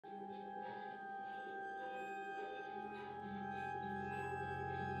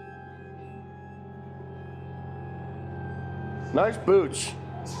Nice boots.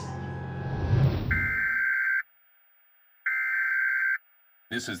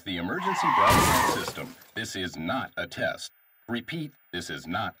 This is the emergency broadcast system. This is not a test. Repeat, this is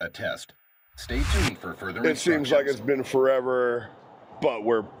not a test. Stay tuned for further instructions. It seems like it's been forever, but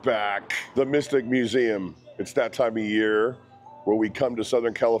we're back. The Mystic Museum. It's that time of year where we come to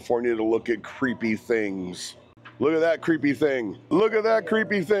Southern California to look at creepy things. Look at that creepy thing. Look at that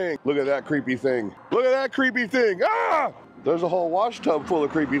creepy thing. Look at that creepy thing. Look at that creepy thing. Ah! There's a whole wash tub full of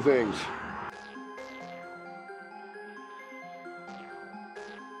creepy things.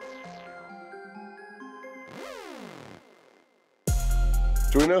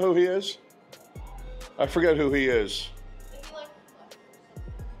 Do we know who he is? I forget who he is.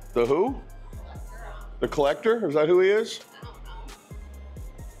 The who? The collector? Is that who he is?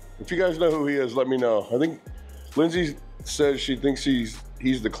 If you guys know who he is, let me know. I think Lindsay says she thinks he's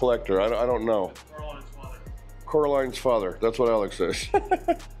the collector. I don't know. Coraline's father. Coraline's father. That's what Alex says. I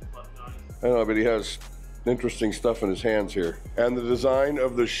don't know, but he has interesting stuff in his hands here. And the design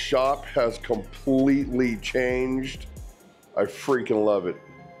of the shop has completely changed. I freaking love it.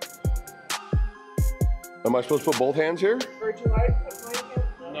 Am I supposed to put both hands here? Or do I put my hand?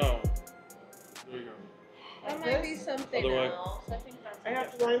 No. There you go. That might be something Otherwise- else. I think that's I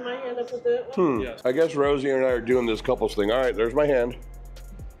have to line my hand up with it. Yes. I guess Rosie and I are doing this couples thing. All right, there's my hand.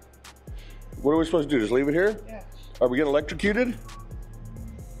 What are we supposed to do? Just leave it here? Yeah. Are we getting electrocuted?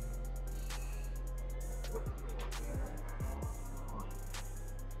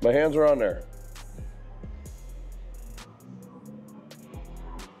 My hands are on there.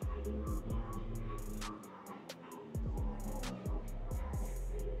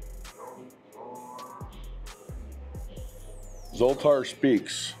 Zoltar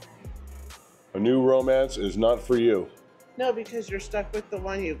speaks. A new romance is not for you. No, because you're stuck with the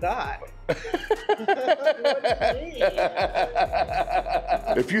one you got.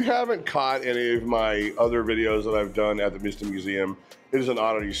 If you haven't caught any of my other videos that I've done at the Mystic Museum, it is an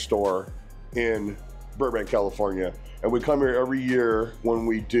oddity store in Burbank, California. And we come here every year when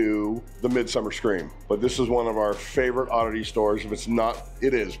we do the Midsummer Scream. But this is one of our favorite oddity stores. If it's not,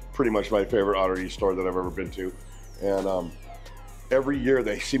 it is pretty much my favorite oddity store that I've ever been to. And every year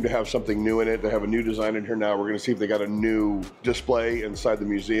they seem to have something new in it. They have a new design in here now. We're gonna see if they got a new display inside the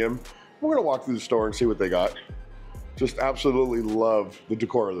museum. We're gonna walk through the store and see what they got. Just absolutely love the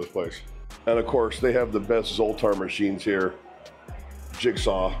decor of this place. And of course, they have the best Zoltar machines here.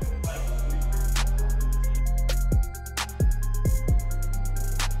 Jigsaw.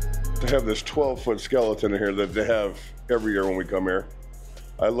 They have this 12-foot skeleton in here that they have every year when we come here.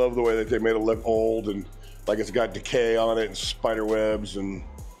 I love the way that they made it look old and like it's got decay on it and spider webs, and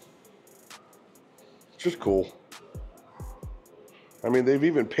it's just cool. I mean, they've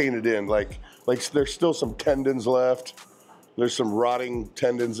even painted in, like there's still some tendons left. There's some rotting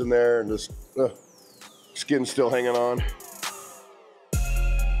tendons in there, and this skin's still hanging on.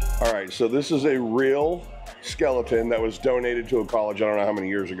 All right, so this is a real skeleton that was donated to a college, I don't know how many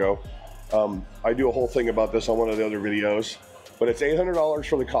years ago. I do a whole thing about this on one of the other videos. But it's $800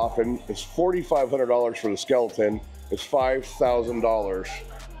 for the coffin, it's $4,500 for the skeleton, it's $5,000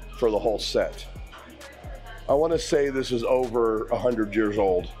 for the whole set. I want to say this is over 100 years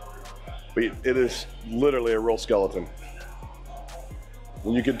old, but it is literally a real skeleton.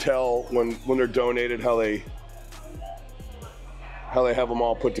 And you can tell when they're donated how they have them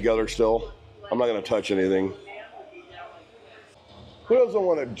all put together still. I'm not going to touch anything. Who doesn't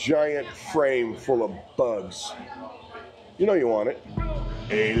want a giant frame full of bugs? You know you want it.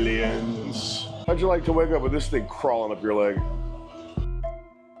 Aliens. How'd you like to wake up with this thing crawling up your leg?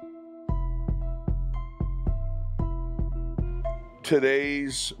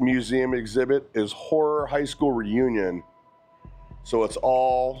 Today's museum exhibit is Horror High School Reunion. So it's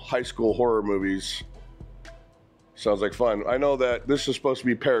all high school horror movies. Sounds like fun. I know that this is supposed to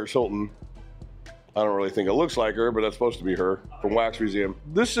be Paris Hilton. I don't really think it looks like her, but that's supposed to be her from Wax Museum.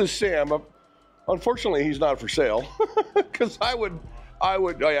 This is Sam. Unfortunately, he's not for sale, because oh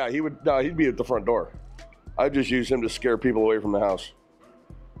yeah, he'd be at the front door. I'd just use him to scare people away from the house.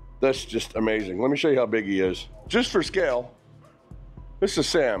 That's just amazing. Let me show you how big he is. Just for scale, this is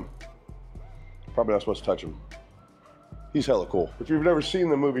Sam. Probably not supposed to touch him. He's hella cool. If you've never seen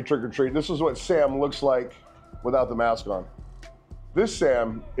the movie Trick or Treat, this is what Sam looks like without the mask on. This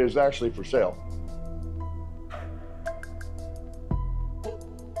Sam is actually for sale.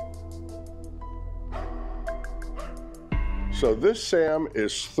 So this Sam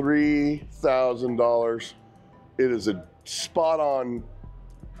is $3,000. It is a spot-on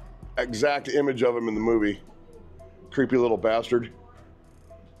exact image of him in the movie. Creepy little bastard.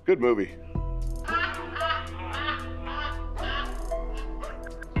 Good movie.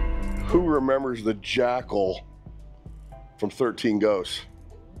 Who remembers the jackal from 13 Ghosts?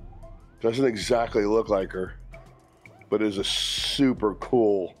 Doesn't exactly look like her, but is a super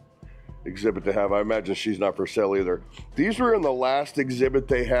cool exhibit to have. I imagine she's not for sale either. These were in the last exhibit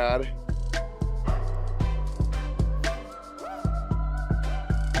they had.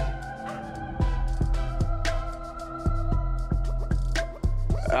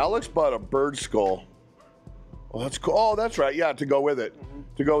 Alex bought a bird skull. Oh, that's cool. Oh, that's right. Yeah, to go with it.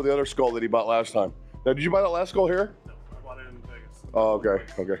 To go with the other skull that he bought last time. Now, did you buy that last skull here? No, I bought it in Vegas. Oh, okay,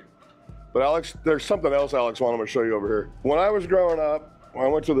 okay. But Alex, there's something else Alex wanted me to show you over here. When I was growing up, when I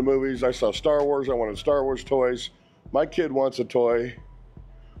went to the movies, I saw Star Wars. I wanted Star Wars toys. My kid wants a toy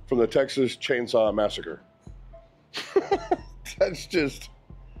from the Texas Chainsaw Massacre. That's just,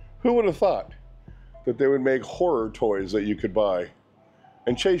 who would have thought that they would make horror toys that you could buy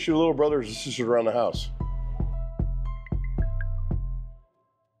and chase your little brothers and sisters around the house?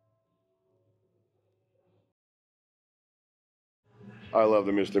 I love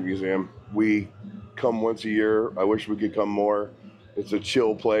the Mystic Museum. We come once a year. I wish we could come more. It's a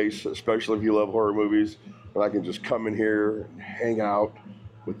chill place, especially if you love horror movies. And I can just come in here and hang out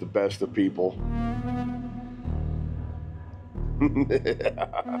with the best of people.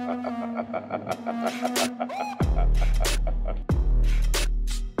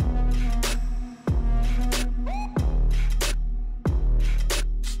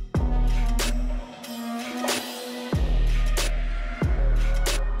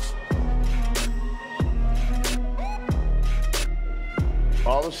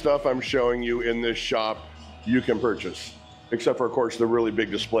 All the stuff I'm showing you in this shop, you can purchase. Except for, of course, the really big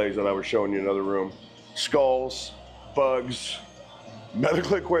displays that I was showing you in another room. Skulls, bugs,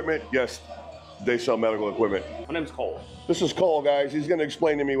 medical equipment. Yes, they sell medical equipment. My name's Cole. This is Cole, guys. He's gonna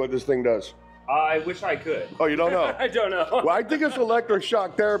explain to me what this thing does. I wish I could. Oh, you don't know? I don't know. Well, I think it's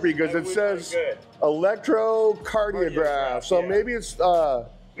electroshock therapy because it says electrocardiograph. So yeah. maybe it's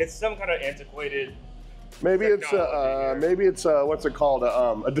It's some kind of antiquated. maybe it's Technology what's it called? A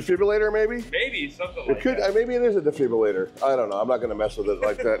defibrillator, maybe? Maybe something It like could. that. Maybe it is a defibrillator. I don't know. I'm not gonna mess with it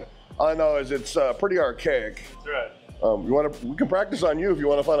like that. All I know is it's pretty archaic. That's right. We can practice on you if you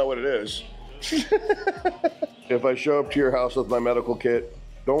want to find out what it is. If I show up to your house with my medical kit,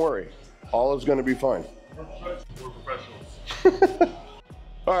 don't worry. All is going to be fine. We're professionals.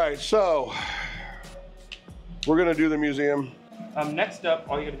 All right, so we're going to do the museum. Next up,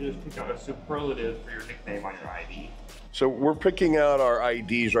 all you gotta do is pick out a superlative for your nickname on your ID. So we're picking out our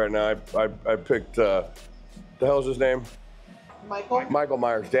IDs right now. I picked, the hell's his name? Michael? Michael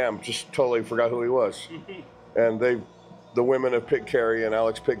Myers. Damn, just totally forgot who he was. And the women have picked Carrie and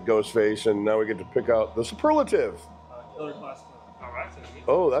Alex picked Ghostface, and now we get to pick out the superlative. Killer Class 10. All right, so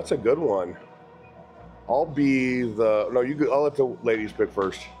Oh, that's a good one. I'll be I'll let the ladies pick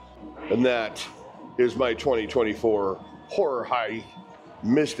first. And that is my 2024 Horror High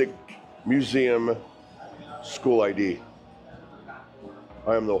Mystic Museum School ID.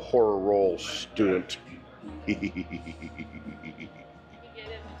 I am the horror roll student.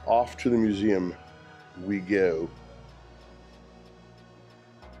 Off to the museum we go.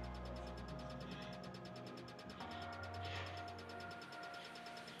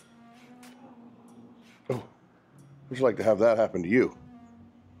 Oh, would you like to have that happen to you?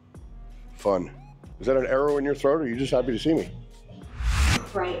 Fun. Is that an arrow in your throat, or are you just happy to see me?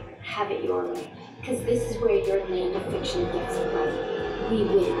 Right, have it your way. Because this is where your land of fiction gets it right. We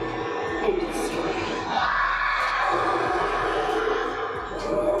win and destroy.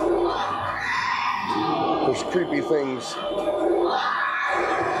 There's creepy things.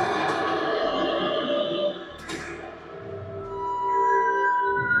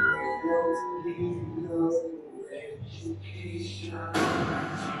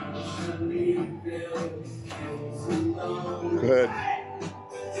 Good.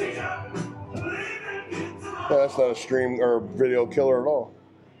 That's not a stream or video killer at all.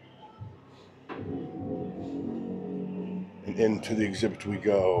 And into the exhibit we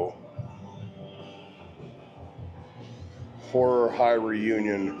go. Horror High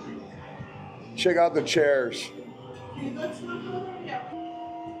Reunion. Check out the chairs.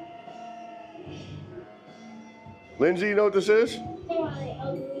 Lindsay, you know what this is? Why,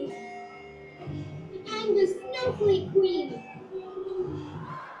 ugly? I'm the Snowflake Queen.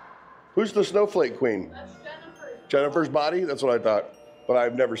 Who's the Snowflake Queen? That's Jennifer. Jennifer's body? That's what I thought. But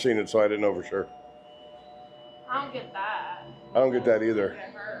I've never seen it, so I didn't know for sure. I don't get that. I don't get that either.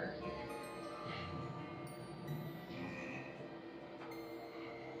 Get her.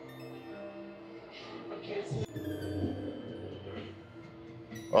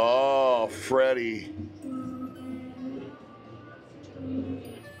 Oh, Freddy.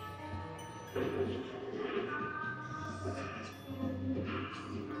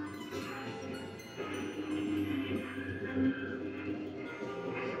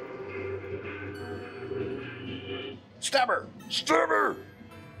 Stab her! Stab her!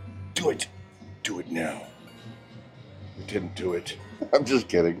 Do it! Do it now. I didn't do it. I'm just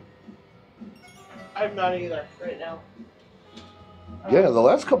kidding. I'm not either right now. Yeah, the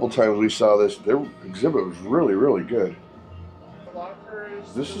last couple times we saw this, their exhibit was really, really good.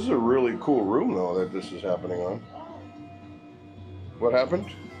 Lockers. This is a really cool room, though, that this is happening on. What happened?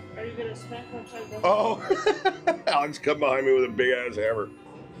 Are you gonna smack my time? Oh! Alex come behind me with a big-ass hammer.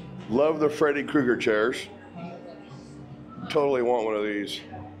 Love the Freddy Krueger chairs. Totally want one of these.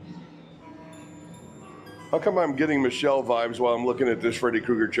 How come I'm getting Michelle vibes while I'm looking at this Freddy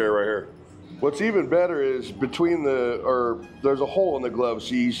Krueger chair right here? What's even better is there's a hole in the glove,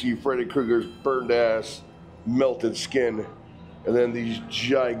 so you see Freddy Krueger's burned ass, melted skin, and then these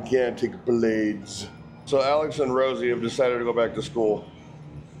gigantic blades. So Alex and Rosie have decided to go back to school.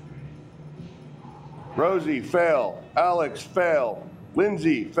 Rosie, fail. Alex, fail.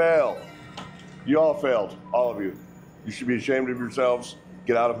 Lindsay, fail. You all failed, all of you. You should be ashamed of yourselves.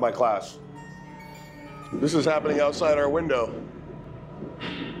 Get out of my class. This is happening outside our window.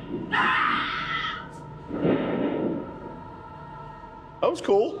 That was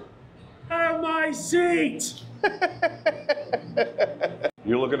cool. Have my seat!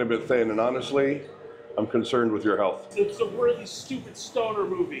 You're looking a bit thin, and honestly, I'm concerned with your health. It's a really stupid stoner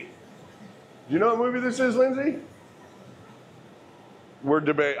movie. Do you know what movie this is, Lindsay? We're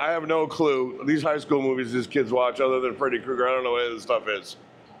debating. I have no clue. These high school movies these kids watch, other than Freddy Krueger, I don't know what this stuff is.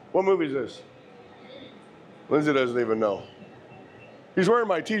 What movie is this? Lindsay doesn't even know. He's wearing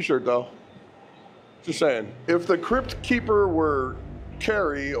my t-shirt, though. Just saying. If the Crypt Keeper were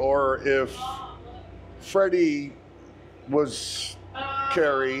Carrie, or if Freddy was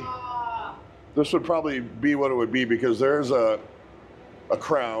Carrie, this would probably be what it would be, because there's a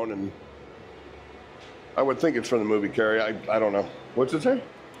crown, and I would think it's from the movie Carrie. I don't know. What's it say?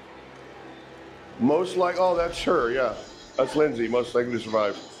 Most like, oh, that's her, yeah. That's Lindsay, most likely to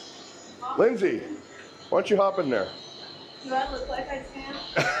survive. Lindsay, why don't you hop in there? Do I look like I can?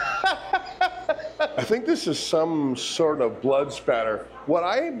 I think this is some sort of blood spatter. What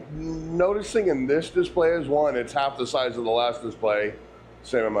I'm noticing in this display is, one, it's half the size of the last display,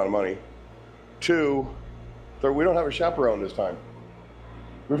 same amount of money. Two, we don't have a chaperone this time.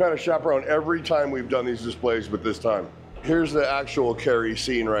 We've had a chaperone every time we've done these displays, but this time. Here's the actual Carrie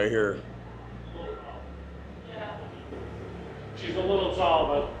scene right here. She's a little tall,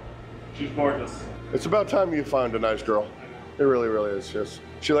 but she's gorgeous. It's about time you found a nice girl. It really, really is, yes.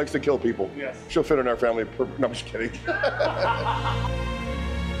 She likes to kill people. Yes. She'll fit in our family. No, I'm just kidding.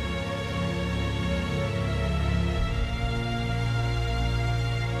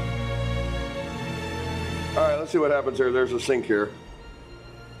 All right, let's see what happens here. There's a sink here.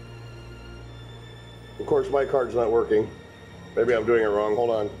 Of course, my card's not working. Maybe I'm doing it wrong. Hold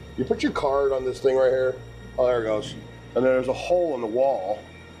on. You put your card on this thing right here. Oh, there it goes. And then there's a hole in the wall,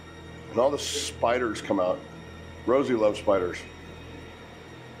 and all the spiders come out. Rosie loves spiders.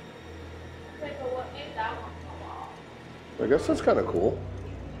 Wait, but what made that one come off? I guess that's kind of cool.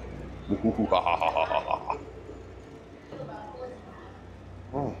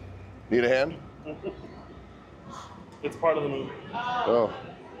 Oh. Need a hand? It's part of the movie. Oh.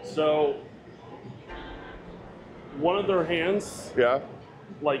 So, one of their hands, Yeah?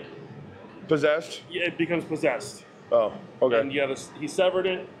 like, Possessed? yeah, it becomes possessed. Oh, okay. And he severed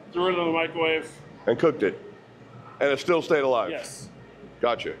it, threw it in the microwave. And cooked it. And it still stayed alive? Yes.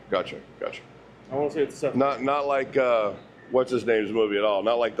 Gotcha. I want to say it's Seth. Not like, what's his name's movie at all.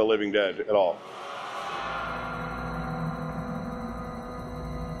 Not like The Living Dead at all.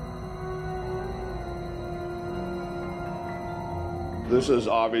 This is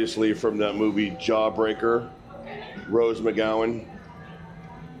obviously from that movie Jawbreaker. Rose McGowan.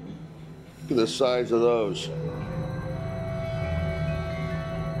 Look at the size of those.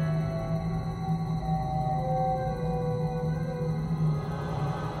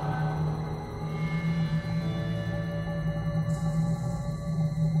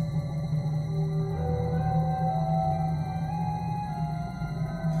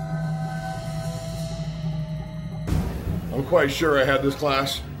 I'm quite sure I had this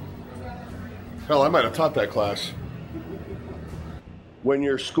class. Hell, I might have taught that class. When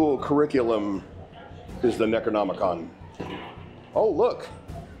your school curriculum is the Necronomicon. Oh, look.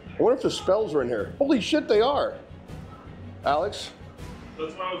 I wonder if the spells are in here. Holy shit, they are. Alex,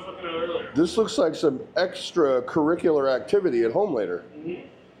 That's what I was looking at earlier. this looks like some extracurricular activity at home later.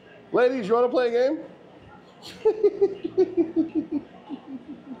 Mm-hmm. Ladies, you want to play a game?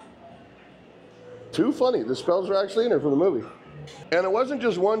 Too funny. The spells are actually in here from the movie. And it wasn't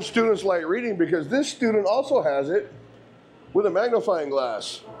just one student's light reading, because this student also has it with a magnifying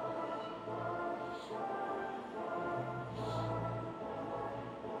glass.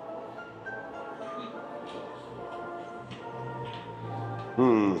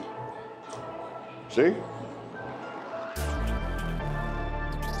 See?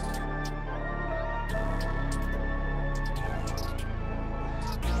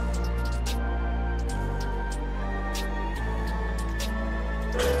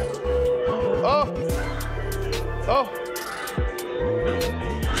 Oh! Oh!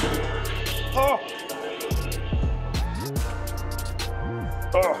 Oh!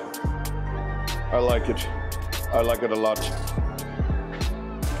 Oh! I like it. I like it a lot.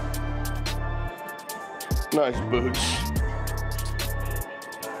 Nice boots.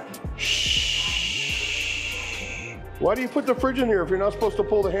 Shh. Why do you put the fridge in here if you're not supposed to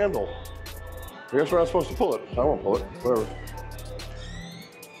pull the handle? I guess we're not supposed to pull it. I won't pull it. Whatever.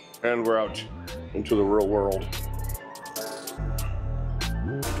 And we're out into the real world.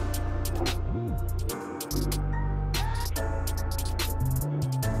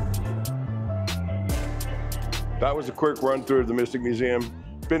 That was a quick run through the Mystic Museum.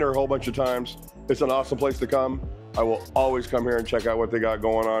 Been here a whole bunch of times. It's an awesome place to come. I will always come here and check out what they got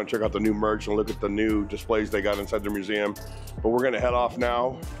going on, check out the new merch and look at the new displays they got inside the museum. But we're gonna head off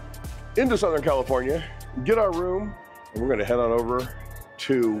now into Southern California, get our room, and we're gonna head on over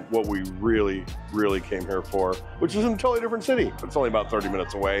to what we really, really came here for, which is in a totally different city. It's only about 30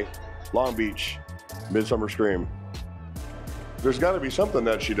 minutes away. Long Beach, Midsummer Scream. There's gotta be something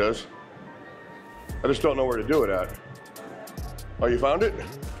that she does. I just don't know where to do it at. Oh, you found it?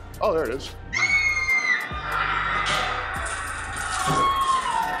 Oh, there it is.